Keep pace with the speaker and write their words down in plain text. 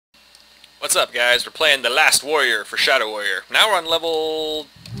What's up, guys? We're playing The Last Warrior for Shadow Warrior. Now we're on level...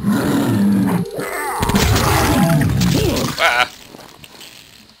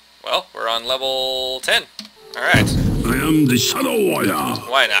 Well, we're on level 10. Alright. I am the Shadow Warrior.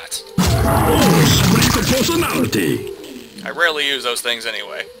 Why not? Oh, split the personality. I rarely use those things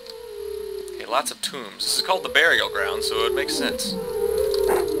anyway. Okay, lots of tombs. This is called the burial ground, so it would make sense.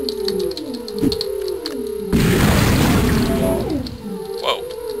 Whoa.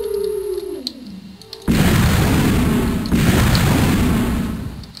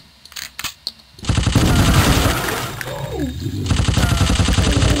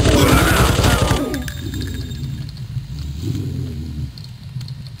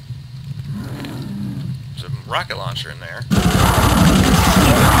 There's a rocket launcher in there.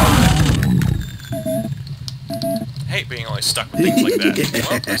 I hate being always stuck with things like that.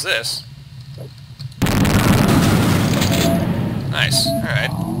 Well, there's this. Nice.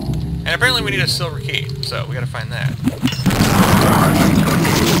 Alright. And apparently we need a silver key, so we gotta find that.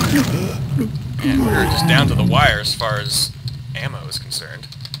 And we're just down to the wire as far as ammo is concerned.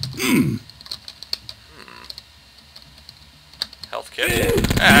 Health kit.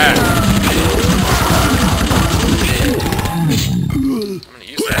 Ah! I'm gonna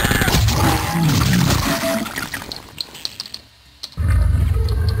use that.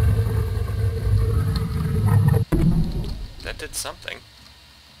 That did something.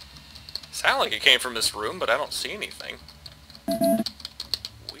 Sounded like it came from this room, but I don't see anything.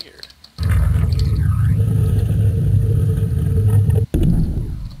 Weird.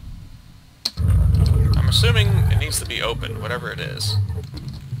 I'm assuming it needs to be open, whatever it is.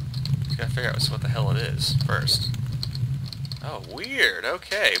 Just gotta figure out what the hell it is first. Oh, weird.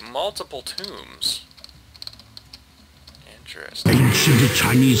 Okay, multiple tombs. Interesting. Ancient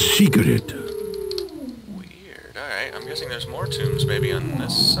Chinese secret. Weird. Alright, I'm guessing there's more tombs maybe on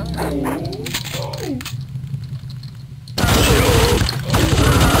this side. You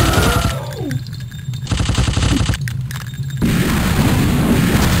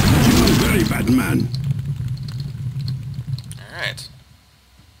are very bad man. Alright.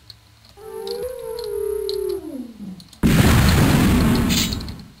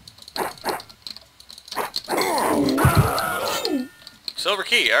 Silver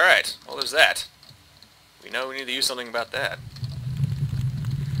key, alright. Well, there's that. We know we need to use something about that.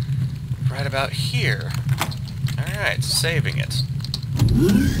 Right about here. Alright, saving it.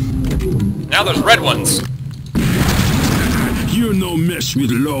 Now there's red ones! You no mess with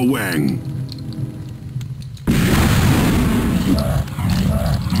Lo Wang.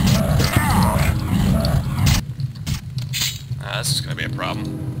 This is gonna be a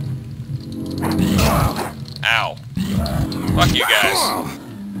problem. Ow. Fuck you guys.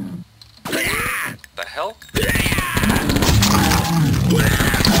 The hell?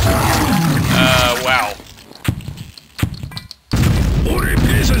 Wow. What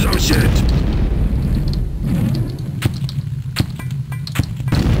pieces of shit.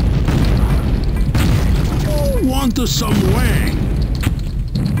 Want some Wang?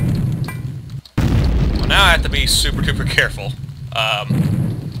 Well, now I have to be super duper careful. I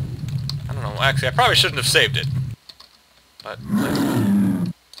don't know. Actually, I probably shouldn't have saved it. But...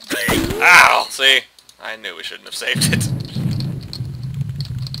 Ow! See? I knew we shouldn't have saved it.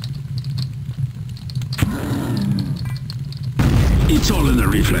 It's all in the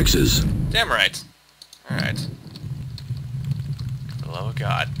reflexes. Damn right. Alright. For the love of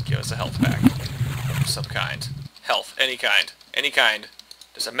God, give us a health pack. Of some kind. Health. Any kind. Any kind.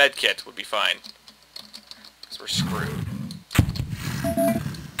 Just a med kit would be fine. Because we're screwed.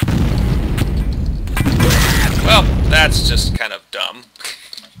 Well, that's just kind of dumb.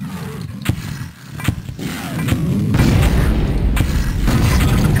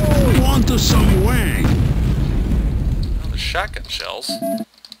 Want some Wang? Oh, the shotgun shells.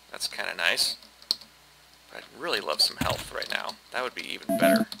 That's kind of nice. But I'd really love some health right now. That would be even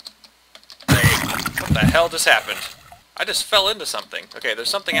better. What the hell just happened? I just fell into something. Okay, there's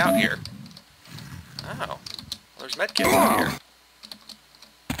something out here. Oh. Well, there's medkits out here.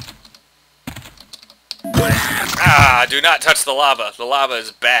 Ah, do not touch the lava. The lava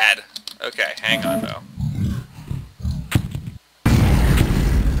is bad. Okay, hang on, though.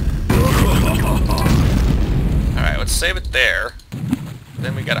 Alright, let's save it there.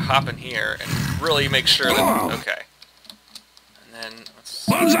 Then we gotta hop in here and really make sure that... Okay. And then, let's...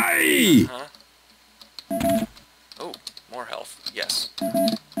 Banzai! Oh, more health. Yes.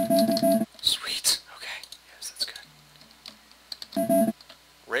 Sweet. Okay. Yes, that's good.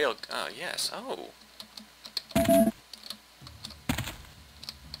 Rail... Oh, yes. Oh.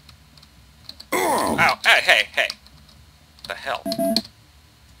 Ow! Hey, hey, hey! What the hell? Man,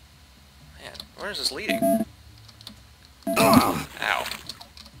 Where is this leading? Ow.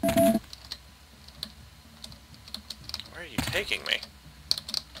 Where are you taking me?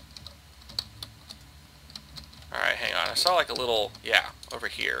 Alright, hang on. I saw like a little... yeah, over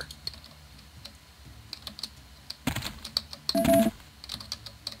here.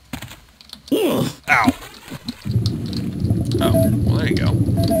 Ow! Oh, well there you go.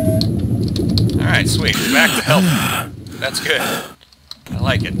 Alright, sweet. Back to health. That's good. I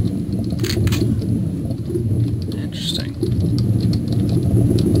like it. Interesting.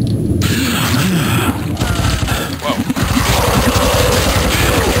 Whoa.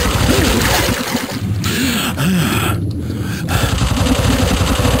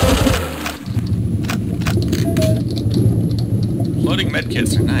 Floating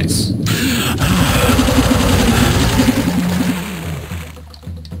medkits are nice.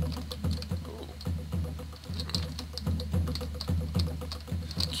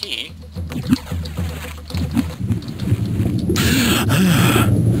 Key.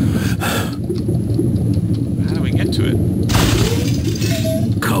 How do we get to it?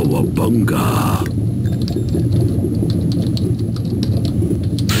 Cowabunga.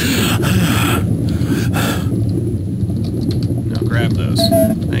 Now grab those.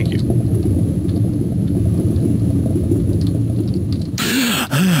 Thank you.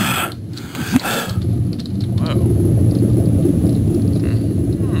 Whoa.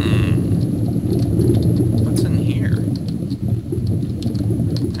 What's in here?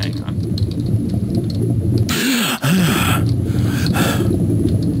 Hang on.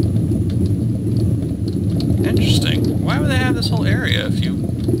 Interesting. Why would they have this whole area if you...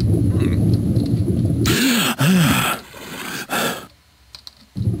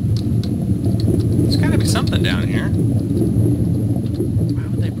 There's gotta be something down here. Why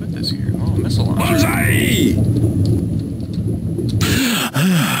would they put this here? Oh, missile launcher. Bullseye!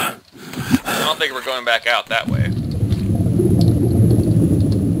 I don't think we're going back out that way.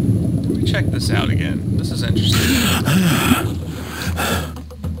 Let me check this out again. This is interesting.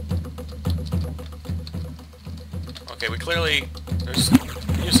 Okay, we clearly... there's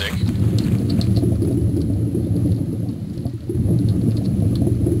music.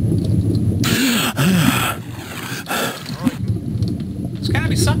 There's gotta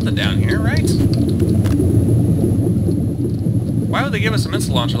be something down here, right? Why would they give us a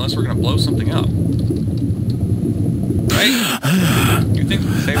missile launcher unless we're gonna blow something up? Right? You'd think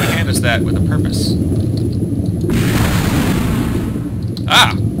they would hand us that with a purpose.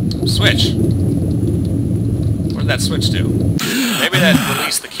 Ah! Switch! What did that switch do? Maybe that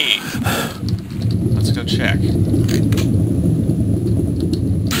released the key. Let's go check.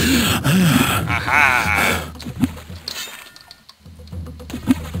 Aha!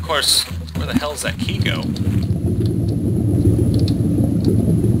 Of course, where the hell does that key go?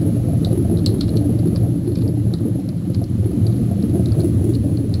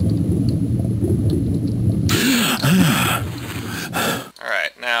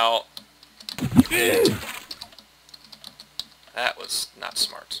 Alright, now... that was not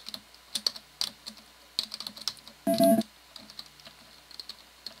smart.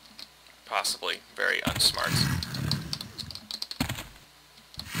 Possibly very unsmart.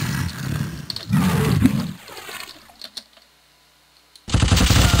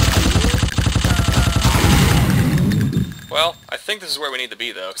 Well, I think this is where we need to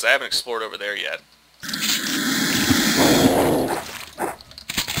be, though, because I haven't explored over there yet.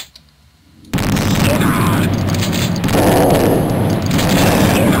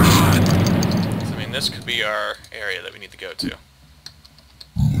 So, I mean, this could be our area that we need to go to.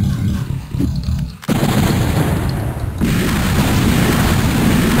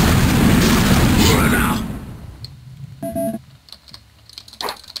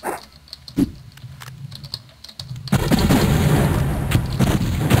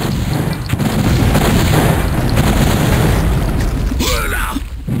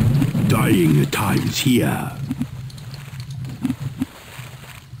 Dying times here.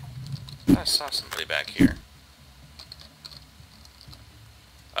 I saw somebody back here.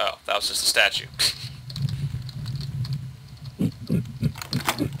 Oh, that was just a statue.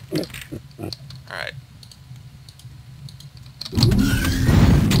 Alright.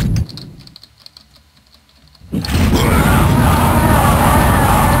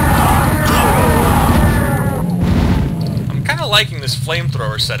 I'm kind of liking this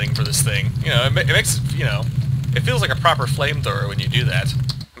flamethrower setting for this thing. You know, it makes, you know, it feels like a proper flamethrower when you do that.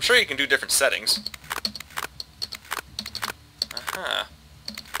 I'm sure you can do different settings. Uh-huh.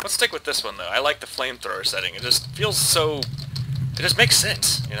 Let's stick with this one, though. I like the flamethrower setting. It just feels so... it just makes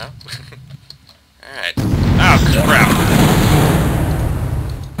sense, you know? Alright. Oh, crap!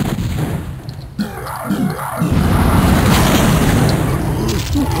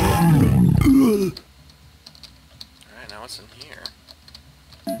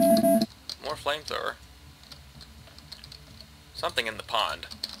 the pond.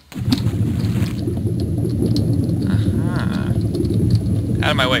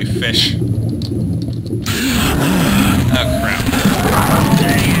 Out of my way, fish. Oh, crap.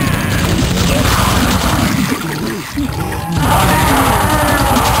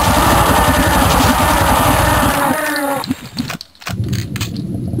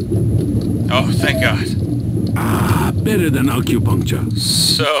 Oh, thank God. Ah, better than acupuncture.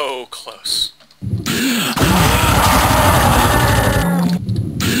 So close.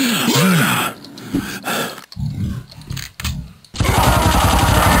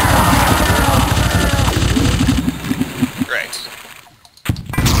 Great.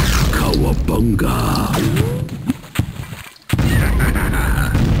 Cowabunga.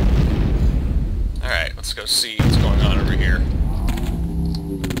 Alright, let's go see what's going on over here.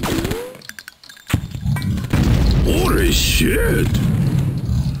 Holy shit.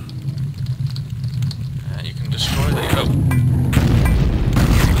 You can destroy the... Oh.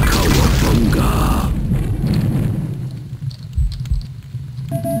 Cowabunga.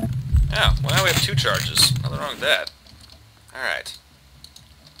 Oh, well now we have 2 charges. Nothing wrong with that. Alright.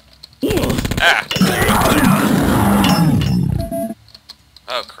 Ah!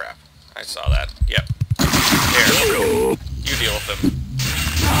 Oh crap. I saw that. Yep. Here. You deal with them.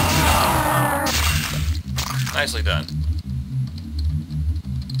 Nicely done.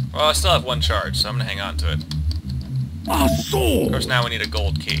 Well, I still have 1 charge, so I'm gonna hang on to it. Of course, now we need a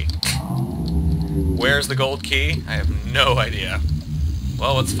gold key. Where's the gold key? I have no idea.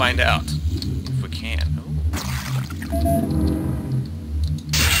 Well, let's find out. If we can.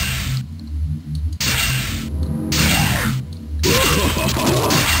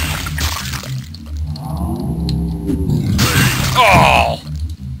 Oh!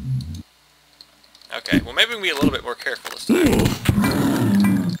 Okay, well maybe we can be a little bit more careful this time.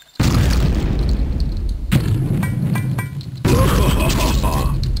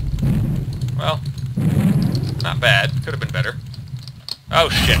 Well, not bad. Could have been better. Oh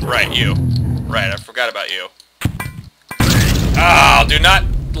shit, right, you. Right, I forgot about you. Oh, do not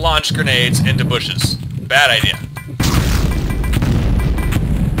launch grenades into bushes. Bad idea.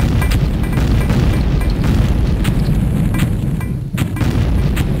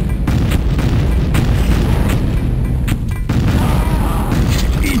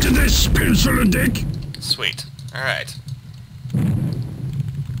 Eat this, pencil and dick. Sweet. Alright.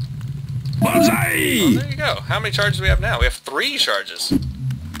 Bullseye! Well, there you go. How many charges do we have now? We have 3 charges.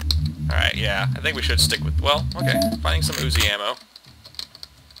 Alright, yeah. I think we should stick with... Well, okay. Finding some Uzi ammo.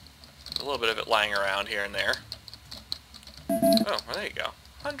 A little bit of it lying around here and there. Oh, well, there you go.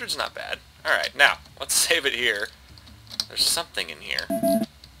 100's not bad. Alright, now, let's save it here. There's something in here.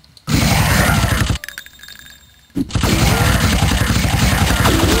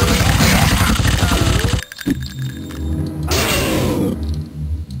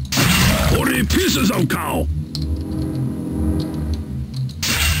 Pieces of cow.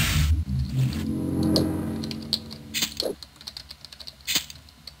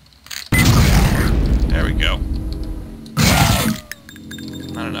 There we go.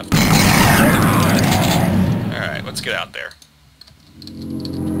 Not enough. Alright, let's get out there.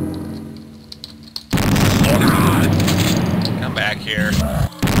 Come back here.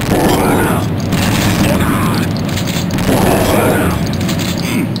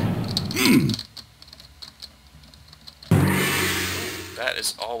 That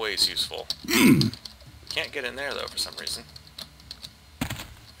is always useful. Can't get in there, though, for some reason.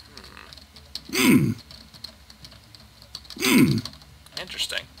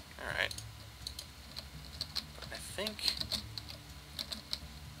 Interesting. Alright. But I think...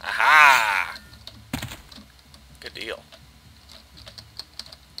 Aha! Good deal.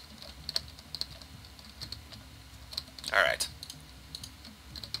 Alright.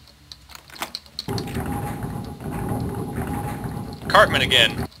 Cartman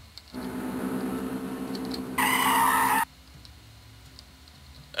again.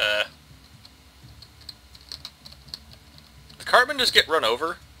 Did Cartman just get run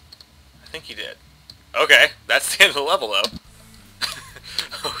over? I think he did. Okay, that's the end of the level, though.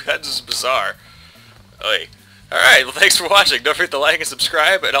 Oh, that's just bizarre. Oy. Alright, well thanks for watching. Don't forget to like and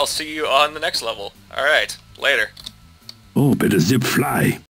subscribe, and I'll see you on the next level. Alright, later. Oh, better zip fly.